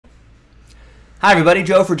Hi everybody,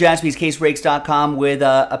 Joe for JaspysCaseBreaks.com with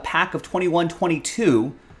a pack of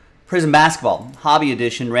 21-22 PRIZM Basketball Hobby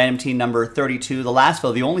Edition, random team number 32. The last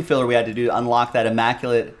fill, the only filler we had to do to unlock that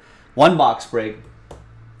immaculate one-box break,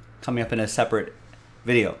 coming up in a separate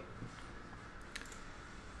video.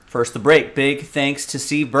 First, the break. Big thanks to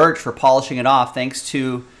Steve Birch for polishing it off. Thanks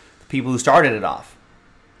to the people who started it off.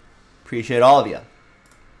 Appreciate all of you.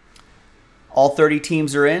 All 30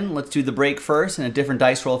 teams are in. Let's do the break first and a different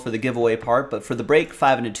dice roll for the giveaway part. But for the break,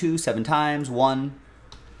 5 and a 2, 7 times. 1,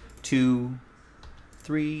 2,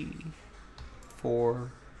 3,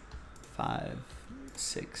 4, 5,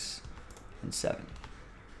 6, and 7.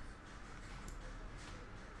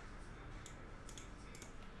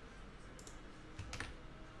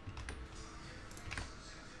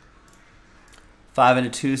 Five and a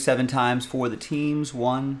 2, 7 times for the teams.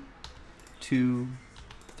 1, 2,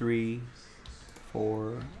 3,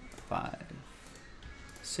 4, 5,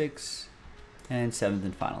 6, and 7th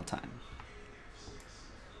and final time.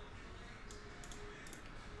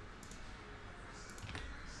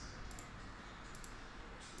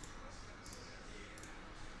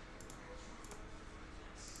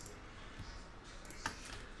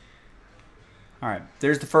 All right,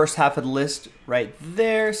 there's the first half of the list right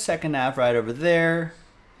there, second half right over there.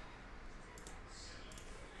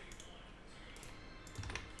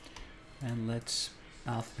 And let's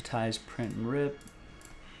alphabetize, print, and rip.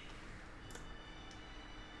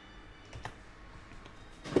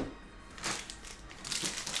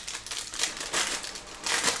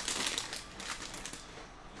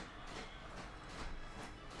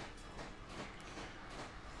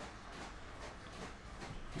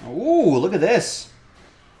 Ooh, look at this.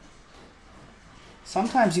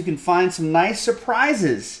 Sometimes you can find some nice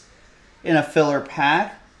surprises in a filler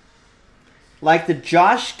pack. Like the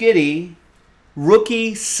Josh Giddey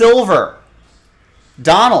rookie silver.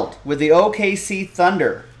 Donald with the OKC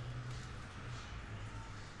Thunder.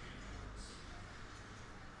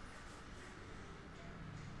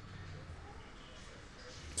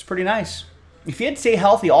 It's pretty nice. If he had stayed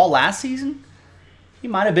healthy all last season, he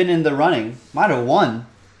might have been in the running. Might have won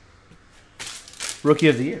Rookie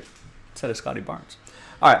of the Year instead of Scotty Barnes.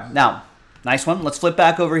 All right, now, nice one. Let's flip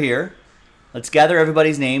back over here. Let's gather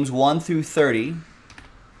everybody's names 1 through 30.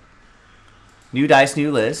 New dice,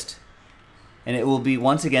 new list. And it will be,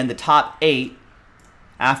 once again, the top 8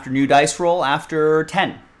 after new dice roll after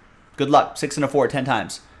 10. Good luck. 6 and a 4, 10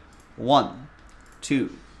 times. 1,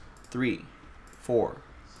 2, 3, 4,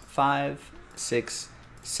 5, 6,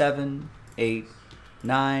 7, 8,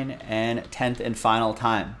 9, and 10th and final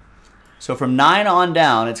time. So from 9 on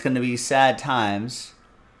down, it's going to be sad times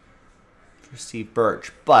for Steve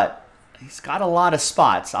Birch. But he's got a lot of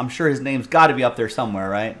spots. I'm sure his name's got to be up there somewhere,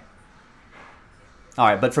 right? All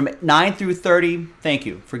right, but from 9 through 30, thank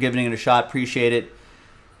you for giving it a shot. Appreciate it.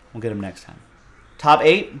 We'll get him next time. Top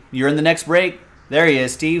 8, you're in the next break. There he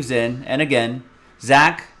is. Steve's in. And again,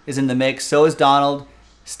 Zach is in the mix. So is Donald.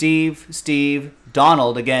 Steve,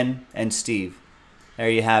 Donald again, and Steve. There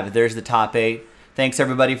you have it. There's the top 8. Thanks,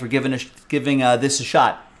 everybody, for giving this a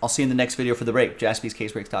shot. I'll see you in the next video for the break.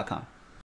 JaspysCaseBreaks.com.